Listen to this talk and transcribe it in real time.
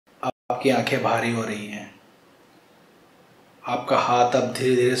आपकी आंखें भारी हो रही हैं, आपका हाथ अब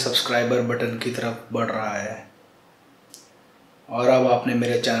धीरे धीरे सब्सक्राइबर बटन की तरफ बढ़ रहा है और अब आपने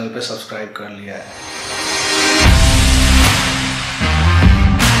मेरे चैनल पे सब्सक्राइब कर लिया है।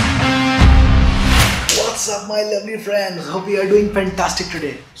 What's up my lovely friends? Hope you are doing fantastic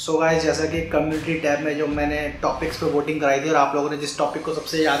today. So guys, जैसा कि कम्युनिटी टैब में जो मैंने टॉपिक्स पे वोटिंग कराई थी और आप लोगों ने जिस टॉपिक को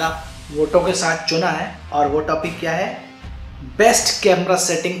सबसे ज़्यादा वोटों के साथ चुना है, और वो टॉपिक क्या है? Best camera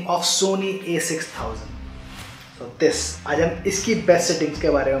setting of Soni A6000। आज हम इसकी बेस्ट सेटिंग्स के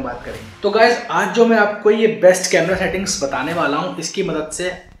बारे में बात करेंगे। तो गाइज, आज जो मैं आपको ये बेस्ट कैमरा सेटिंग्स बताने वाला हूँ, इसकी मदद से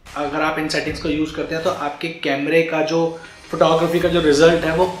अगर आप इन सेटिंग्स को यूज़ करते हैं तो आपके कैमरे का जो फोटोग्राफी का जो रिजल्ट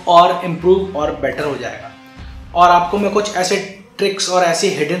है वो और इम्प्रूव और बेटर हो जाएगा। और आपको मैं कुछ ऐसे ट्रिक्स और ऐसी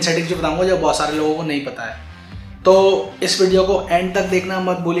हिडन सेटिंग्स भी बताऊँगा जो बहुत सारे लोगों को नहीं पता है। तो इस वीडियो को एंड तक देखना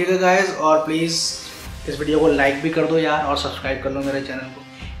मत भूलिएगा गाइज, और प्लीज़ इस वीडियो को लाइक भी कर दो यार, और सब्सक्राइब कर लो मेरे चैनल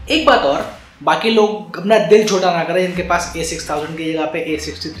को। एक बात और, बाकी लोग अपना दिल छोटा ना करें जिनके पास A6000 की जगह पे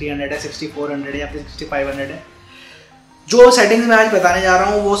A6300 है, 6400 है या फिर 6500 है। जो सेटिंग्स मैं आज बताने जा रहा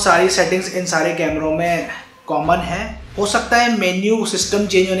हूँ वो सारी सेटिंग्स इन सारे कैमरों में कॉमन है। हो सकता है मेन्यू सिस्टम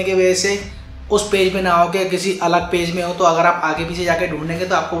चेंज होने की वजह से उस पेज में ना हो के किसी अलग पेज में हो, तो अगर आप आगे पीछे जाके ढूंढेंगे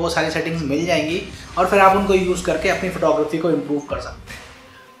तो आपको वो सारी सेटिंग्स मिल जाएंगी और फिर आप उनको यूज़ करके अपनी फोटोग्राफी को इम्प्रूव कर सकते हैं।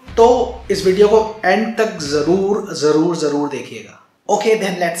 तो इस वीडियो को एंड तक ज़रूर देखिएगा। Okay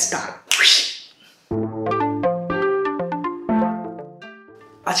then let's start.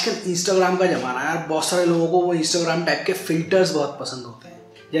 आजकल इंस्टाग्राम का ज़माना है और बहुत सारे लोगों को वो इंस्टाग्राम टाइप के फ़िल्टर्स बहुत पसंद होते हैं,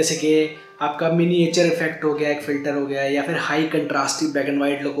 जैसे कि आपका मिनिएचर इफेक्ट हो गया, एक फ़िल्टर हो गया, या फिर high कंट्रास्टी black and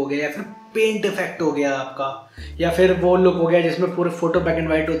white look हो गया, या फिर पेंट इफेक्ट हो गया आपका, या फिर वो लुक हो गया जिसमें पूरे फोटो ब्लैक एंड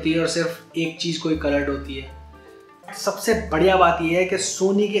वाइट होती है और सिर्फ एक चीज़ कोई कलर्ड होती है। सबसे बढ़िया बात यह है कि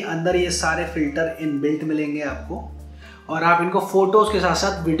सोनी के अंदर ये सारे फ़िल्टर इनबिल्ट मिलेंगे आपको, और आप इनको फ़ोटोज़ के साथ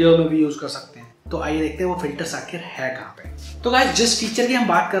साथ वीडियो में भी यूज़ कर सकते हैं। तो आइए देखते हैं वो फिल्टर्स आखिर है कहाँ पे। तो गाइस, जिस फीचर की हम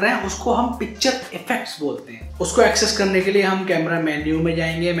बात कर रहे हैं उसको हम पिक्चर इफेक्ट्स बोलते हैं। उसको एक्सेस करने के लिए हम कैमरा मेन्यू में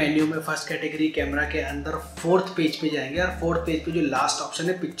जाएंगे। मेन्यू में फर्स्ट कैटेगरी कैमरा के अंदर फोर्थ पेज पे जाएंगे, और फोर्थ पेज पे जो लास्ट ऑप्शन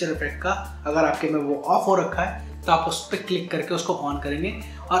है पिक्चर इफेक्ट का, अगर आपके में वो ऑफ हो रखा है तो आप उस पर क्लिक करके उसको ऑन करेंगे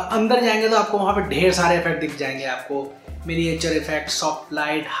और अंदर जाएंगे तो आपको वहाँ पे ढेर सारे इफेक्ट दिख जाएंगे। आपको miniature effect, soft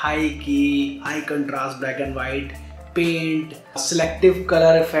light, high की, high contrast black and white, paint, selective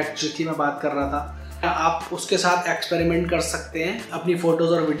colour effect जिसकी मैं बात कर रहा था। आप उसके साथ एक्सपेरिमेंट कर सकते हैं, अपनी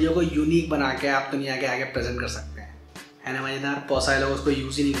फोटोज़ और वीडियो को यूनिक बना के आप दुनिया के आगे प्रेजेंट कर सकते हैं। है ना मज़ेदार? बहुत सारे लोग उसको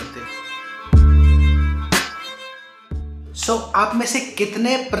यूज़ ही नहीं करते। आप में से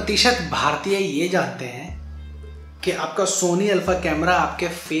कितने प्रतिशत भारतीय ये जानते हैं कि आपका सोनी अल्फा कैमरा आपके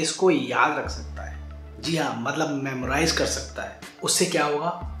फेस को याद रख सकता है? जी हाँ, मतलब मेमोराइज कर सकता है। उससे क्या होगा?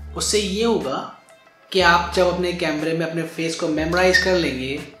 उससे ये होगा कि आप जब अपने कैमरे में अपने फेस को मेमोराइज कर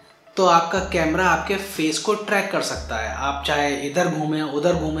लेंगे तो आपका कैमरा आपके फेस को ट्रैक कर सकता है। आप चाहे इधर घूमें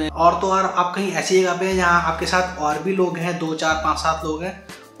उधर घूमें, और तो और आप कहीं ऐसी जगह पे हैं जहाँ आपके साथ और भी लोग हैं, 2 4 5 7 लोग हैं,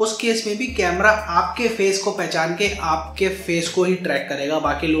 उस केस में भी कैमरा आपके फेस को पहचान के आपके फेस को ही ट्रैक करेगा,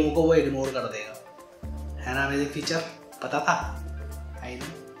 बाकी लोगों को वो इग्नोर कर देगा। है ना अमेजिंग फीचर? पता था? आई नो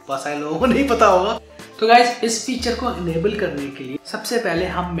बहुत सारे लोगों को नहीं पता होगा। तो गाइज, इस फीचर को इनेबल करने के लिए सबसे पहले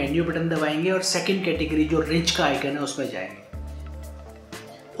हम मेन्यू बटन दबाएंगे और सेकंड कैटेगरी जो रिंच का आइकन है उसमें जाएंगे।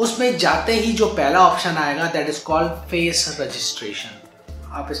 उसमें जाते ही जो पहला ऑप्शन आएगा that is called face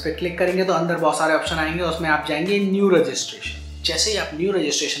registration. आप इस पर क्लिक करेंगे तो अंदर बहुत सारे ऑप्शन आएंगे, उसमें आप जाएंगे न्यू रजिस्ट्रेशन। जैसे ही आप न्यू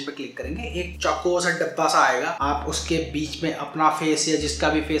रजिस्ट्रेशन पे क्लिक करेंगे एक चौकोर सा डब्बा सा आएगा। आप उसके बीच में अपना फेस या जिसका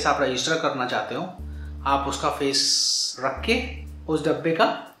भी फेस आप रजिस्टर करना चाहते हो आप उसका फेस रख के उस डब्बे का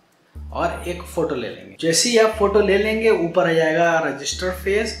और एक फोटो ले लेंगे। जैसे ही आप फोटो ले लेंगे ऊपर आ जाएगा रजिस्टर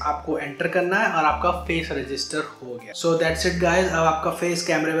फेस, आपको एंटर करना है और आपका फेस रजिस्टर हो गया। सो दैट्स इट गाइस, अब आपका फेस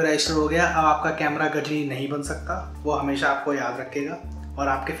कैमरे में रजिस्टर हो गया। अब आपका कैमरा गजनी नहीं बन सकता, वो हमेशा आपको याद रखेगा और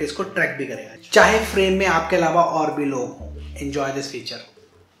आपके फेस को ट्रैक भी करेगा, चाहे फ्रेम में आपके अलावा और भी लोग हों। Enjoy this feature.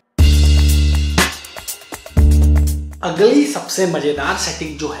 अगली सबसे मजेदार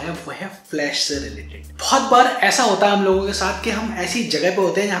सेटिंग जो है वो है फ्लैश से रिलेटेड। बहुत बार ऐसा होता है हम लोगों के साथ कि हम ऐसी जगह पे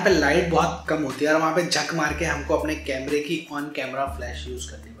होते हैं जहाँ पे लाइट बहुत कम होती है और वहाँ पे झक मार के हमको अपने कैमरे की ऑन कैमरा फ्लैश यूज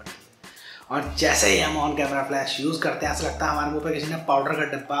करनी पड़ती है, और जैसे ही हम ऑन कैमरा फ्लैश यूज करते हैं ऐसा लगता है हमारे मुंह पे किसी ने पाउडर का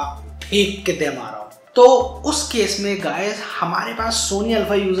डब्बा फेंक के दे मारा हो। तो उस केस में गाइस, हमारे पास सोनी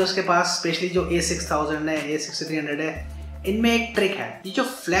अल्फा यूजर्स के पास स्पेशली जो A6000 है, A6300 है, इनमें एक ट्रिक है। ये जो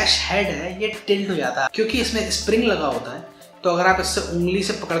फ्लैश हेड है ये टिल्ट हो जाता है क्योंकि इसमें स्प्रिंग लगा होता है। तो अगर आप इससे उंगली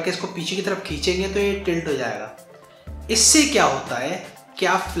से पकड़ के इसको पीछे की तरफ खींचेंगे तो ये टिल्ट हो जाएगा। इससे क्या होता है कि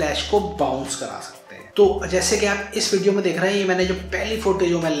आप फ्लैश को बाउंस करा सकते हैं। तो जैसे कि आप इस वीडियो में देख रहे हैं, ये मैंने जो पहली फोटो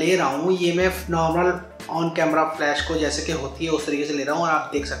जो मैं ले रहा हूँ, ये मैं नॉर्मल ऑन कैमरा फ्लैश को जैसे कि होती है उस तरीके से ले रहा हूँ। और आप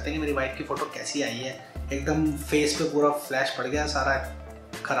देख सकते हैं कि मेरी वाइफ की फ़ोटो कैसी आई है। एकदम फेस पे पूरा फ्लैश पड़ गया, सारा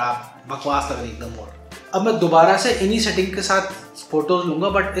खराब बकवास लग रही एकदम। और अब मैं दोबारा से इन्हीं सेटिंग के साथ फोटोज लूँगा,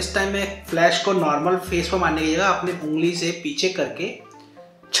 बट इस टाइम मैं फ्लैश को नॉर्मल फेस पर मारने की जगह अपनी उंगली से पीछे करके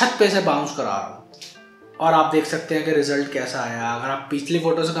छत पे से बाउंस करा रहा हूँ। और आप देख सकते हैं कि रिजल्ट कैसा आया। अगर आप पिछली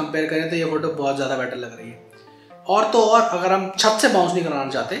फ़ोटो से कंपेयर करें तो ये फ़ोटो बहुत ज़्यादा बेटर लग रही है। और तो और अगर हम छत से बाउंस नहीं कराना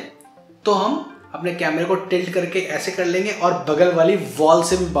चाहते तो हम अपने कैमरे को टिल्ट करके ऐसे कर लेंगे और बगल वाली वॉल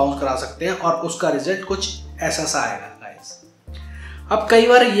से भी बाउंस करा सकते हैं और उसका रिजल्ट कुछ ऐसा सा आएगा गाइस। अब कई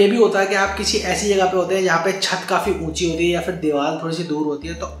बार ये भी होता है कि आप किसी ऐसी जगह पे होते हैं जहाँ पे छत काफ़ी ऊंची होती है या फिर दीवार थोड़ी सी दूर होती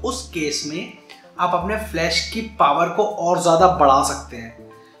है, तो उस केस में आप अपने फ्लैश की पावर को और ज़्यादा बढ़ा सकते हैं,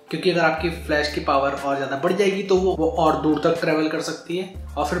 क्योंकि अगर आपकी फ्लैश की पावर और ज़्यादा बढ़ जाएगी तो वो और दूर तक ट्रेवल कर सकती है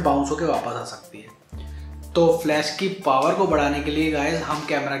और फिर बाउंस होकर वापस आ सकती है। तो फ्लैश की पावर को बढ़ाने के लिए गाइस हम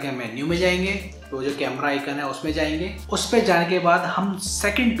कैमरा के मेन्यू में जाएंगे, तो जो कैमरा आइकन है उसमें जाएंगे। उस पर जाने के बाद हम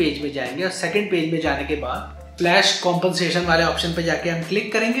सेकंड पेज में जाएंगे और सेकंड पेज में जाने के बाद फ्लैश कॉम्पनसेशन वाले ऑप्शन पे जाके हम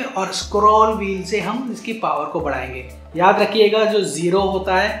क्लिक करेंगे और स्क्रॉल व्हील से हम इसकी पावर को बढ़ाएंगे। याद रखिएगा जो 0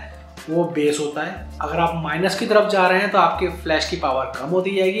 होता है वो बेस होता है। अगर आप माइनस की तरफ जा रहे हैं तो आपके फ्लैश की पावर कम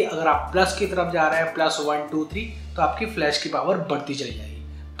होती जाएगी। अगर आप प्लस की तरफ जा रहे हैं +1 2 3 तो आपकी फ्लैश की पावर बढ़ती चली जाएगी।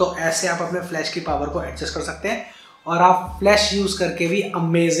 तो ऐसे आप अपने फ्लैश की पावर को एडजस्ट कर सकते हैं और आप फ्लैश यूज करके भी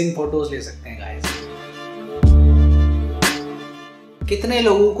अमेजिंग फोटोज ले सकते हैं गाइस। कितने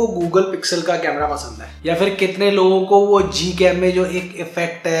लोगों को गूगल पिक्सल का कैमरा पसंद है, या फिर कितने लोगों को वो जी कैम में जो एक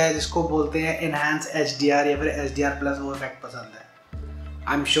इफेक्ट है जिसको बोलते हैं एनहांस HDR या फिर HDR+ वो इफेक्ट पसंद है।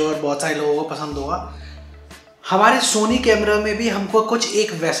 आई एम श्योर बहुत सारे लोगों को पसंद होगा। हमारे सोनी कैमरा में भी हमको कुछ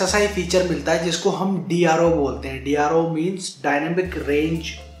एक वैसा सा ही फीचर मिलता है जिसको हम DRO बोलते हैं। DRO means dynamic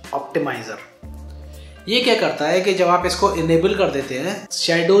range optimiser. ये क्या करता है कि जब आप इसको इनेबल कर देते हैं,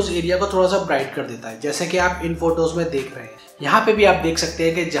 शैडोज एरिया को थोड़ा सा ब्राइट कर देता है, जैसे कि आप इन फोटोज में देख रहे हैं। यहाँ पे भी आप देख सकते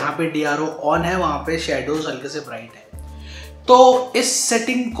हैं कि जहाँ पे DRO ऑन है वहाँ पे शैडोज हल्के से ब्राइट है। तो इस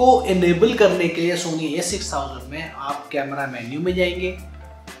सेटिंग को इनेबल करने के लिए सोनी A6000 में आप कैमरा मेन्यू में जाएंगे,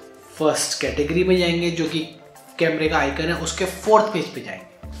 फर्स्ट कैटेगरी में जाएंगे जो कि कैमरे का आइकन है, उसके 4th पेज पे जाएंगे।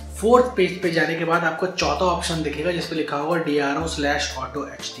 4th पेज पे जाने के बाद आपको चौथा ऑप्शन दिखेगा जिस पे लिखा होगा DRO/Auto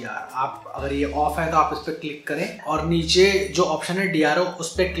HDR। आप अगर ये ऑफ है तो आप इस पर क्लिक करें और नीचे जो ऑप्शन है DRO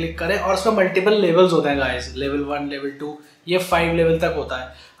उस पर क्लिक करें और उस पर मल्टीपल लेवल्स होते हैं गाइस, लेवल 1 लेवल 2 ये 5 लेवल तक होता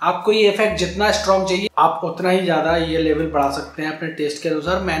है। आपको ये इफेक्ट जितना स्ट्रॉन्ग चाहिए आप उतना ही ज़्यादा ये लेवल बढ़ा सकते हैं अपने टेस्ट के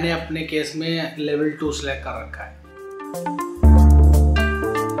अनुसार। मैंने अपने केस में लेवल 2 सेलेक्ट कर रखा है।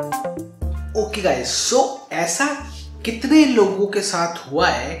 ओके गाइस, सो ऐसा कितने लोगों के साथ हुआ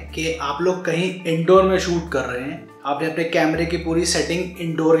है कि आप लोग कहीं इंडोर में शूट कर रहे हैं, आपने अपने कैमरे की पूरी सेटिंग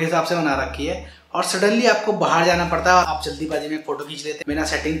इंडोर के हिसाब से बना रखी है और सडनली आपको बाहर जाना पड़ता है, आप जल्दीबाजी में फोटो खींच लेते हैं बिना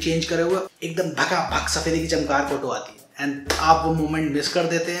सेटिंग चेंज करे हुए, एकदम भका-भक सफेदी की चमकार फोटो आती है एंड आप वो मोमेंट मिस कर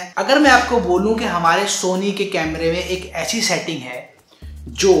देते हैं। अगर मैं आपको बोलूं कि हमारे सोनी के कैमरे में एक ऐसी सेटिंग है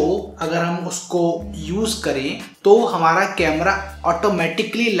जो अगर हम उसको यूज करें तो हमारा कैमरा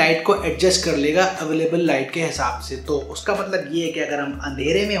ऑटोमेटिकली लाइट को एडजस्ट कर लेगा अवेलेबल लाइट के हिसाब से। तो उसका मतलब ये है कि अगर हम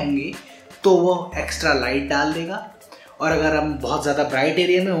अंधेरे में होंगे तो वो एक्स्ट्रा लाइट डाल देगा और अगर हम बहुत ज़्यादा ब्राइट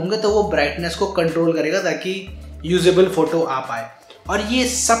एरिया में होंगे तो वो ब्राइटनेस को कंट्रोल करेगा ताकि यूजेबल फोटो आ पाए। और ये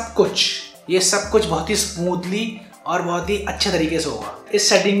सब कुछ बहुत ही स्मूथली और बहुत ही अच्छे तरीके से होगा। जिस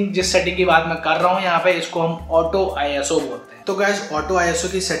सेटिंग की बात मैं कर रहा हूँ यहाँ पे, इसको हम ऑटो ISO बोलते हैं। तो गाइस, ऑटो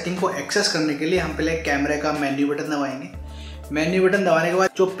ISO की सेटिंग को एक्सेस करने के लिए हम पहले कैमरे का मेन्यू बटन दबाएंगे। मेन्यू बटन दबाने के बाद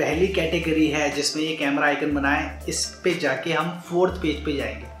जो पहली कैटेगरी है जिसमें ये कैमरा आइकन बना है, इस पे जाके हम 4th पेज पे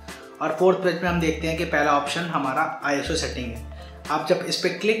जाएंगे और 4th पेज पे हम देखते हैं कि पहला ऑप्शन हमारा ISO सेटिंग है। आप जब इस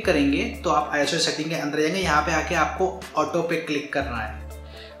पर क्लिक करेंगे तो आप ISO सेटिंग के अंदर जाएंगे। यहाँ पे आके आपको ऑटो पे क्लिक करना है।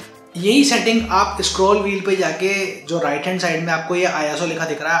 यही सेटिंग आप स्क्रॉल व्हील पे जाके जो राइट हैंड साइड में आपको ये ISO लिखा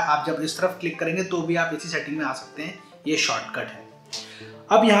दिख रहा है, आप जब इस तरफ क्लिक करेंगे तो भी आप इसी सेटिंग में आ सकते हैं। ये शॉर्टकट है।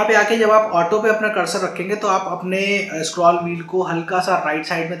 अब यहाँ पे आके जब आप ऑटो पे अपना कर्सर रखेंगे तो आप अपने स्क्रॉल व्हील को हल्का सा राइट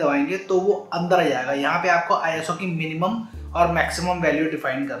साइड में दबाएंगे तो वो अंदर आ जाएगा। यहाँ पे आपको ISO की मिनिमम और मैक्सिमम वैल्यू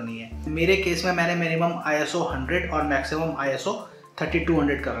डिफाइन करनी है। मेरे केस में मैंने मिनिमम ISO 100 और मैक्सिमम ISO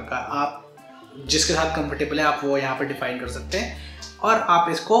 3200 कर रखा है। आप जिसके साथ कंफर्टेबल है आप वो यहाँ पे डिफाइन कर सकते हैं और आप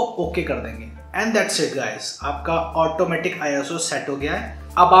इसको ओके कर देंगे एंड दैट्स इट गाइस। आपका ऑटोमेटिक ISO सेट हो गया है।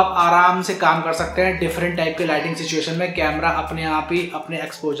 अब आप आराम से काम कर सकते हैं। डिफरेंट टाइप के लाइटिंग सिचुएशन में कैमरा अपने आप ही अपने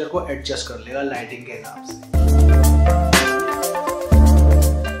एक्सपोजर को एडजस्ट कर लेगा लाइटिंग के हिसाब से।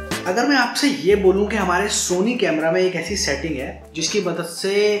 अगर मैं आपसे ये बोलूं कि हमारे सोनी कैमरा में एक ऐसी सेटिंग है जिसकी मदद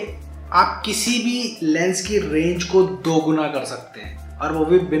से आप किसी भी लेंस की रेंज को 2 गुना कर सकते हैं और वो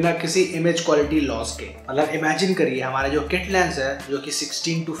भी बिना किसी इमेज क्वालिटी लॉस के। मतलब इमेजिन करिए हमारा जो किट लेंस है जो कि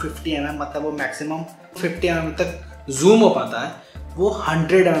 16 to 50 mm, मतलब वो मैक्सिमम 50 mm तक जूम हो पाता है, वो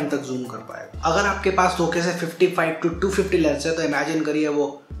 100 mm तक जूम कर पाएगा। अगर आपके पास धोखे से 55 to 250 लेंस है तो इमेजिन करिए वो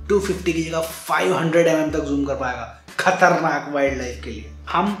 250 की जगह 500 mm तक जूम कर पाएगा। खतरनाक वाइल्ड लाइफ के लिए।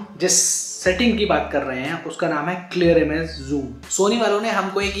 हम जिस सेटिंग की बात कर रहे हैं उसका नाम है क्लियर इमेज जूम। सोनी वालों ने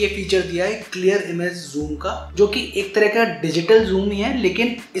हमको एक ये फीचर दिया है क्लियर इमेज जूम का, जो कि एक तरह का डिजिटल जूम ही है,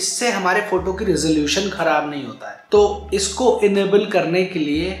 लेकिन इससे हमारे फोटो की रेजोल्यूशन खराब नहीं होता है। तो इसको इनेबल करने के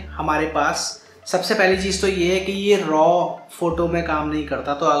लिए हमारे पास सबसे पहली चीज तो ये है कि ये रॉ फोटो में काम नहीं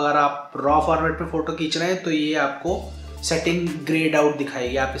करता। तो अगर आप रॉ फॉर्मेट पे फोटो खींच रहे हैं तो ये आपको सेटिंग ग्रेड आउट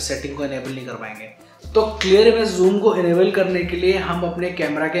दिखाएगी, आप इस सेटिंग को इनेबल नहीं कर पाएंगे। तो क्लियर इमेज जूम को इनेबल करने के लिए हम अपने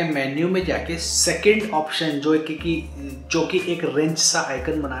कैमरा के मेन्यू में जाके सेकंड ऑप्शन जो कि एक रेंच सा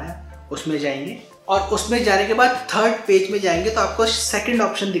आइकन बनाया उसमें जाएंगे, और उसमें जाने के बाद थर्ड पेज में जाएंगे तो आपको सेकंड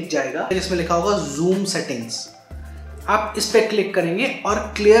ऑप्शन दिख जाएगा जिसमें लिखा होगा जूम सेटिंग्स। आप इस पे क्लिक करेंगे और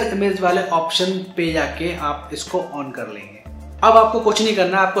क्लियर इमेज वाले ऑप्शन पे जाके आप इसको ऑन कर लेंगे। अब आपको कुछ नहीं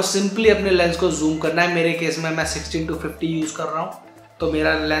करना, आपको सिंपली अपने लेंस को जूम करना है। मेरे केस में मैं 16 to 50 यूज कर रहा हूँ, तो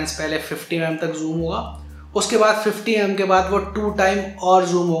मेरा लेंस पहले 50 mm तक जूम होगा, उसके बाद 50 mm के बाद वो 2 टाइम और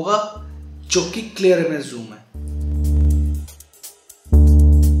जूम होगा, जो कि क्लियर इमेज जूम है।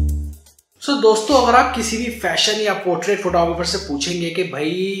 सो दोस्तों, अगर आप किसी भी फैशन या पोर्ट्रेट फोटोग्राफर से पूछेंगे कि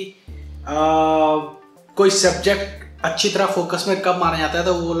भाई कोई सब्जेक्ट अच्छी तरह फोकस में कब माना जाता है,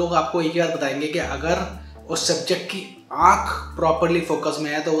 तो वो लोग आपको एक ही बात बताएंगे कि अगर उस सब्जेक्ट की आंख प्रॉपरली फोकस में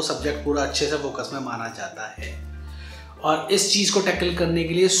है तो वो सब्जेक्ट पूरा अच्छे से फोकस में माना जाता है। और इस चीज को टैकल करने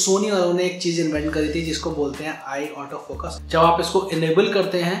के लिए सोनी वालों ने एक चीज इन्वेंट करी थी जिसको बोलते हैं आई ऑटो फोकस। जब आप इसको इनेबल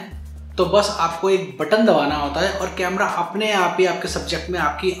करते हैं तो बस आपको एक बटन दबाना होता है और कैमरा अपने आप ही आपके सब्जेक्ट में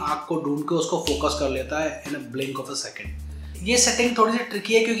आपकी आंख को ढूंढ के उसको फोकस कर लेता है इन a blink of a second. ये सेटिंग थोड़ी सी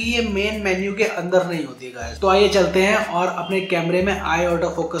ट्रिकी है क्योंकि ये मेन मेन्यू के अंदर नहीं होती है गाइस। तो आइए चलते हैं और अपने कैमरे में आई ऑटो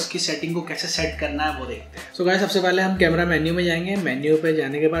फोकस की सेटिंग को कैसे सेट करना है वो देखते हैं। सो गाइस, सबसे पहले हम कैमरा मेन्यू में जाएंगे। मेन्यू पे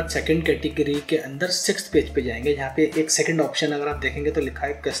जाने के बाद सेकंड कैटेगरी के अंदर 6th पेज पे जाएंगे, जहाँ पे एक सेकंड ऑप्शन अगर आप देखेंगे तो लिखा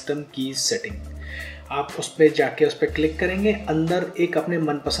है कस्टम कीज सेटिंग। आप उस पर जाके उस पर क्लिक करेंगे, अंदर एक अपने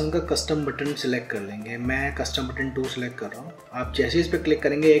मनपसंद का कस्टम बटन सिलेक्ट कर लेंगे। मैं कस्टम बटन 2 सिलेक्ट कर रहा हूँ। आप जैसे इस पर क्लिक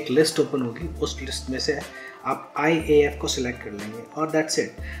करेंगे एक लिस्ट ओपन होगी, उस लिस्ट में से आप IAF को सिलेक्ट कर लेंगे और दैट्स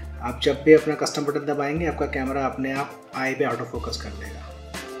इट। आप जब भी अपना कस्टम बटन दबाएंगे आपका कैमरा अपने आप आई पे ऑटो फोकस कर लेगा।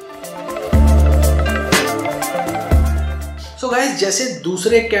 सो गाइस, जैसे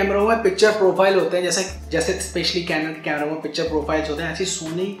दूसरे कैमरों में पिक्चर प्रोफाइल होते हैं, जैसे स्पेशली कैनन के कैमरों में पिक्चर प्रोफाइल्स होते हैं, ऐसे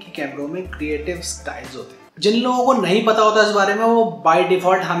सोनी के कैमरों में क्रिएटिव स्टाइल्स होते हैं। जिन लोगों को नहीं पता होता इस बारे में, वो बाय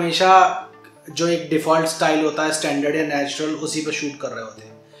डिफॉल्ट हमेशा जो एक डिफॉल्ट स्टाइल होता है स्टैंडर्ड या नेचुरल, उसी पर शूट कर रहे होते हैं।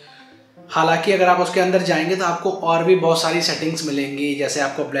 हालांकि अगर आप उसके अंदर जाएंगे तो आपको और भी बहुत सारी सेटिंग्स मिलेंगी, जैसे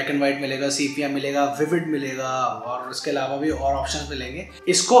आपको ब्लैक एंड व्हाइट मिलेगा, सीपिया मिलेगा, विविड मिलेगा और इसके अलावा भी और ऑप्शंस मिलेंगे।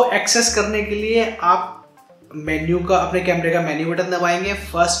 इसको एक्सेस करने के लिए आप मेन्यू का, अपने कैमरे का मेन्यू बटन दबाएंगे।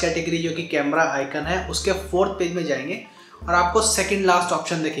 फर्स्ट कैटेगरी जो कि कैमरा आइकन है उसके 4th पेज में जाएंगे और आपको सेकंड लास्ट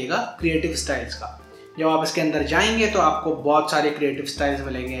ऑप्शन दिखेगा क्रिएटिव स्टाइल्स का। जब आप इसके अंदर जाएंगे तो आपको बहुत सारे क्रिएटिव स्टाइल्स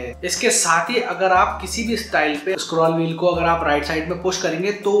मिलेंगे। इसके साथ ही अगर आप किसी भी स्टाइल पे स्क्रॉल व्हील को अगर आप राइट साइड में पुश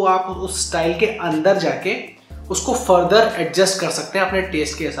करेंगे तो आप उस स्टाइल के अंदर जाके उसको फर्दर एडजस्ट कर सकते हैं अपने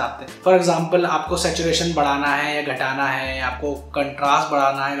टेस्ट के हिसाब से। फॉर एग्जांपल, आपको सैचुरेशन बढ़ाना है या घटाना है, आपको कंट्रास्ट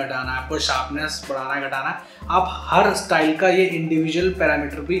बढ़ाना है घटाना है, आपको शार्पनेस बढ़ाना है घटाना है, आप हर स्टाइल का ये इंडिविजुअल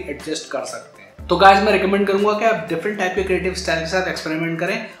पैरामीटर भी एडजस्ट कर सकते हैं। तो गाइस, मैं रिकमेंड करूंगा कि आप डिफरेंट टाइप के क्रिएटिव स्टाइल के साथ एक्सपेरिमेंट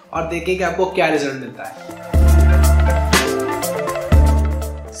करें और देखें कि आपको क्या रिजल्ट मिलता है।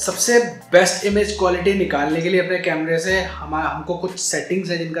 सबसे बेस्ट इमेज क्वालिटी निकालने के लिए अपने कैमरे से हमको कुछ सेटिंग्स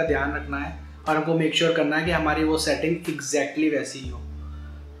है जिनका ध्यान रखना है और हमको मेक श्योर करना है कि हमारी वो सेटिंग एग्जैक्टली वैसी ही हो।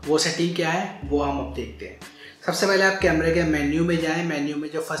 वो सेटिंग क्या है वो हम अब देखते हैं। सबसे पहले आप कैमरे के मेन्यू में जाएं। मेन्यू में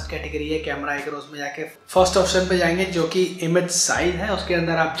जो फर्स्ट कैटेगरी है कैमरा आइकन, उसमें जाके फर्स्ट ऑप्शन पे जाएंगे जो कि इमेज साइज है। उसके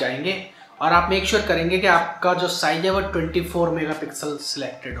अंदर आप जाएंगे और आप मेक श्योर करेंगे कि आपका जो साइज है वो 24 मेगापिक्सल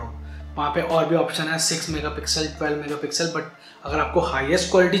सिलेक्टेड हो। वहाँ पे और भी ऑप्शन है 6 मेगापिक्सल, 12 मेगापिक्सल, बट अगर आपको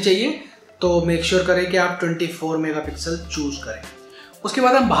हाईएस्ट क्वालिटी चाहिए तो मेक श्योर करें कि आप 24 मेगापिक्सल चूज करें। उसके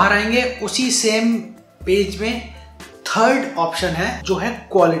बाद हम बाहर आएंगे, उसी सेम पेज में थर्ड ऑप्शन है जो है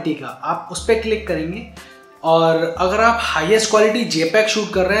क्वालिटी का। आप उस पर क्लिक करेंगे और अगर आप हाईएस्ट क्वालिटी जेपैग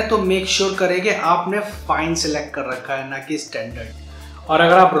शूट कर रहे हैं तो मेक श्योर करें कि आपने फाइन सिलेक्ट कर रखा है, ना कि स्टैंडर्ड। और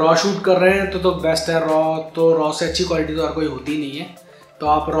अगर आप रॉ शूट कर रहे हैं तो बेस्ट है रॉ। तो रॉ से अच्छी क्वालिटी तो और कोई होती नहीं है, तो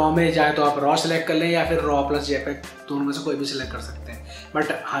आप रॉ में जाए तो आप रॉ सिलेक्ट कर लें या फिर रॉ प्लस जेपैग, दोनों में से कोई भी सिलेक्ट कर सकते हैं।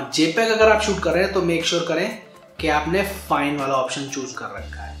 बट हाँ, जेपैग अगर आप शूट कर रहे हैं तो मेक श्योर करें कि आपने फाइन वाला ऑप्शन चूज कर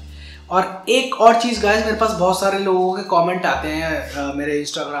रखा है। और एक और चीज़ गाइस, मेरे पास बहुत सारे लोगों के कमेंट आते हैं मेरे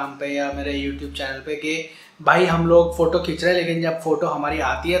इंस्टाग्राम पे या मेरे यूट्यूब चैनल पे कि भाई हम लोग फ़ोटो खींच रहे हैं लेकिन जब फ़ोटो हमारी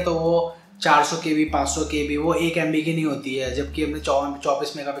आती है तो वो 400 KB 500 KB वो 1 MB की नहीं होती है, जबकि हमने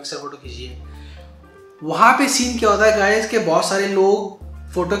 24 मेगापिक्सल फ़ोटो खींची है। वहाँ पे सीन क्या होता है गाइस कि बहुत सारे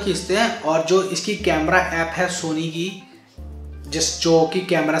लोग फ़ोटो खींचते हैं और जो इसकी कैमरा ऐप है सोनी की, जो कि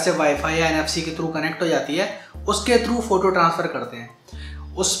कैमरा से वाईफाई या NFC के थ्रू कनेक्ट हो जाती है, उसके थ्रू फ़ोटो ट्रांसफ़र करते हैं।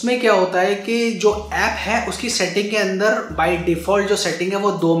 उसमें क्या होता है कि जो ऐप है उसकी सेटिंग के अंदर बाय डिफ़ॉल्ट जो सेटिंग है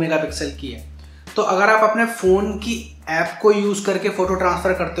वो 2 मेगापिक्सल की है। तो अगर आप अपने फ़ोन की ऐप को यूज़ करके फ़ोटो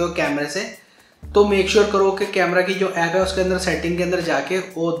ट्रांसफ़र करते हो कैमरे से, तो मेक श्योर करो कि कैमरा की जो ऐप है उसके अंदर सेटिंग के अंदर जाके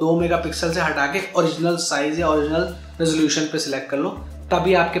वो 2 मेगापिक्सल से हटा के ओरिजिनल साइज़ या ओरिजिनल रेजोल्यूशन पे सिलेक्ट कर लो,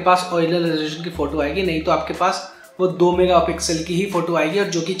 तभी आपके पास ओरिजिनल रेजोल्यूशन की फ़ोटो आएगी। नहीं तो आपके पास वो 2 मेगापिक्सल की ही फ़ोटो आएगी और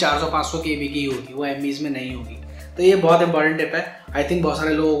जो कि 400-500 KB की ही होगी, वो MBs में नहीं होगी। तो ये बहुत इंपॉर्टेंट टिप है। आई थिंक बहुत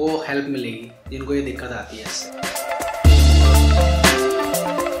सारे लोगों को हेल्प मिलेगी जिनको ये दिक्कत आती है इससे।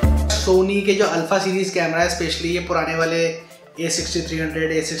 सोनी के जो अल्फा सीरीज़ कैमरा है, स्पेशली ये पुराने वाले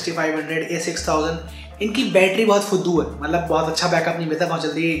A6300, A6500, A6000, इनकी बैटरी बहुत फुद्दू है, मतलब बहुत अच्छा बैकअप नहीं मिलता, बहुत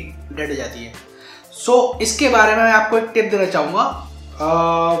जल्दी डेड हो जाती है। सो इसके बारे में मैं आपको एक टिप देना चाहूँगा।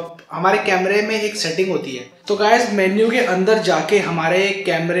 हमारे कैमरे में एक सेटिंग होती है, तो गाइस मेन्यू के अंदर जाके हमारे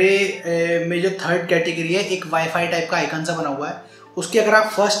कैमरे में जो थर्ड कैटेगरी है, एक वाईफाई टाइप का आइकन सा बना हुआ है, उसके अगर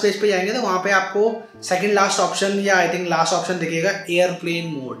आप फर्स्ट पेज पे जाएंगे तो वहाँ पे आपको सेकंड लास्ट ऑप्शन या आई थिंक लास्ट ऑप्शन दिखेगा एयरप्लेन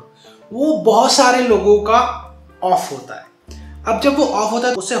मोड। वो बहुत सारे लोगों का ऑफ होता है। अब जब वो ऑफ होता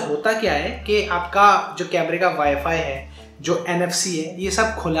है उससे होता क्या है कि आपका जो कैमरे का वाईफाई है, जो NFC है, ये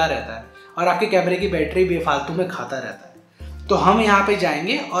सब खुला रहता है और आपके कैमरे की बैटरी बेफालतू में खाता रहता है। तो हम यहाँ पे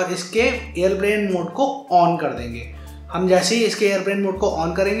जाएंगे और इसके एयरप्लेन मोड को ऑन कर देंगे। हम जैसे ही इसके एयरप्लेन मोड को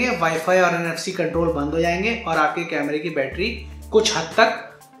ऑन करेंगे, वाईफाई और NFC कंट्रोल बंद हो जाएंगे और आपके कैमरे की बैटरी कुछ हद तक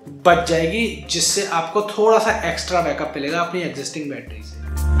बच जाएगी, जिससे आपको थोड़ा सा एक्स्ट्रा बैकअप मिलेगा अपनी एग्जिस्टिंग बैटरी से।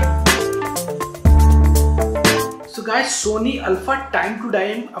 So guys, Soni alpha time to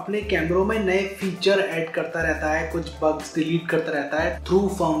time अपने कैमरों में नए फीचर ऐड करता रहता है, कुछ बग्स डिलीट करता रहता है थ्रू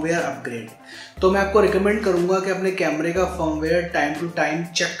फर्मवेयर अपग्रेड। तो मैं आपको रिकमेंड करूंगा कि अपने कैमरे का firmware time to time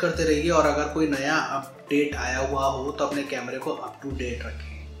check करते रहिए और अगर कोई नया अपडेट आया हुआ हो तो अपने कैमरे को अप टू डेट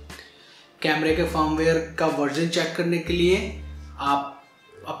रखें। कैमरे के फर्मवेयर का वर्जन चेक करने के लिए आप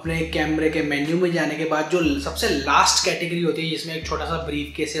अपने कैमरे के मेन्यू में जाने के बाद जो सबसे लास्ट कैटेगरी होती है, जिसमें एक छोटा सा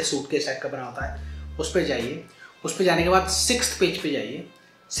ब्रीफ केस या सूटकेस टाइप का बना होता है, उस पर जाइए। उस पर जाने के बाद 6th पेज पे जाइए।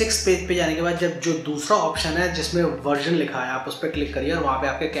 6th पेज पे जाने के बाद जब जो दूसरा ऑप्शन है जिसमें वर्जन लिखा है, आप उस पर क्लिक करिए और वहाँ पे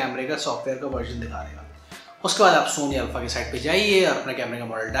आपके कैमरे का सॉफ्टवेयर का वर्जन दिखा देगा। उसके बाद आप सोनी अल्फा की साइट पे जाइए और अपने कैमरे का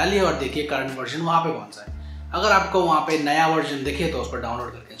मॉडल डालिए और देखिए करंट वर्जन वहाँ पे कौन सा है। अगर आपको वहाँ पे नया वर्जन दिखे तो उस पर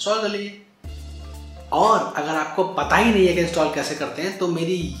डाउनलोड करके इंस्टॉल कर लीजिए। और अगर आपको पता ही नहीं है कि इंस्टॉल कैसे करते हैं तो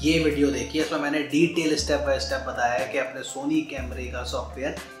मेरी ये वीडियो देखिए, इसमें मैंने डिटेल स्टेप बाय स्टेप बताया है कि अपने सोनी कैमरे का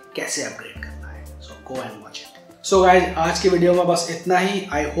सॉफ्टवेयर कैसे अपग्रेड करना है। सो go and watch it. So guys, आज की वीडियो में बस इतना ही।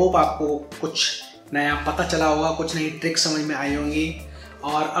 आई होप आपको कुछ नया पता चला होगा, कुछ नई ट्रिक समझ में आई होंगी।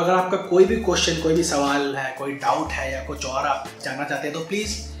 और अगर आपका कोई भी क्वेश्चन, कोई भी सवाल है, कोई डाउट है या कुछ और आप जानना चाहते हैं तो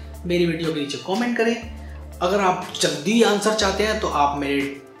प्लीज़ मेरी वीडियो के नीचे कमेंट करें। अगर आप जल्दी आंसर चाहते हैं तो आप मेरे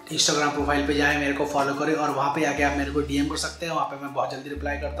इंस्टाग्राम प्रोफाइल पे जाएं, मेरे को फॉलो करें और वहाँ पे आके आप मेरे को DM कर सकते हैं। वहाँ पे मैं बहुत जल्दी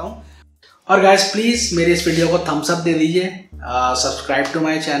रिप्लाई करता हूँ। और गाइज प्लीज़ मेरी इस वीडियो को थम्स अप दे दीजिए, subscribe to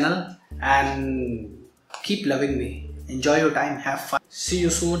my channel and keep loving me. Enjoy your time. Have fun. See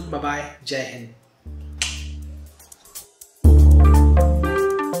you soon. Bye bye. Jai Hind.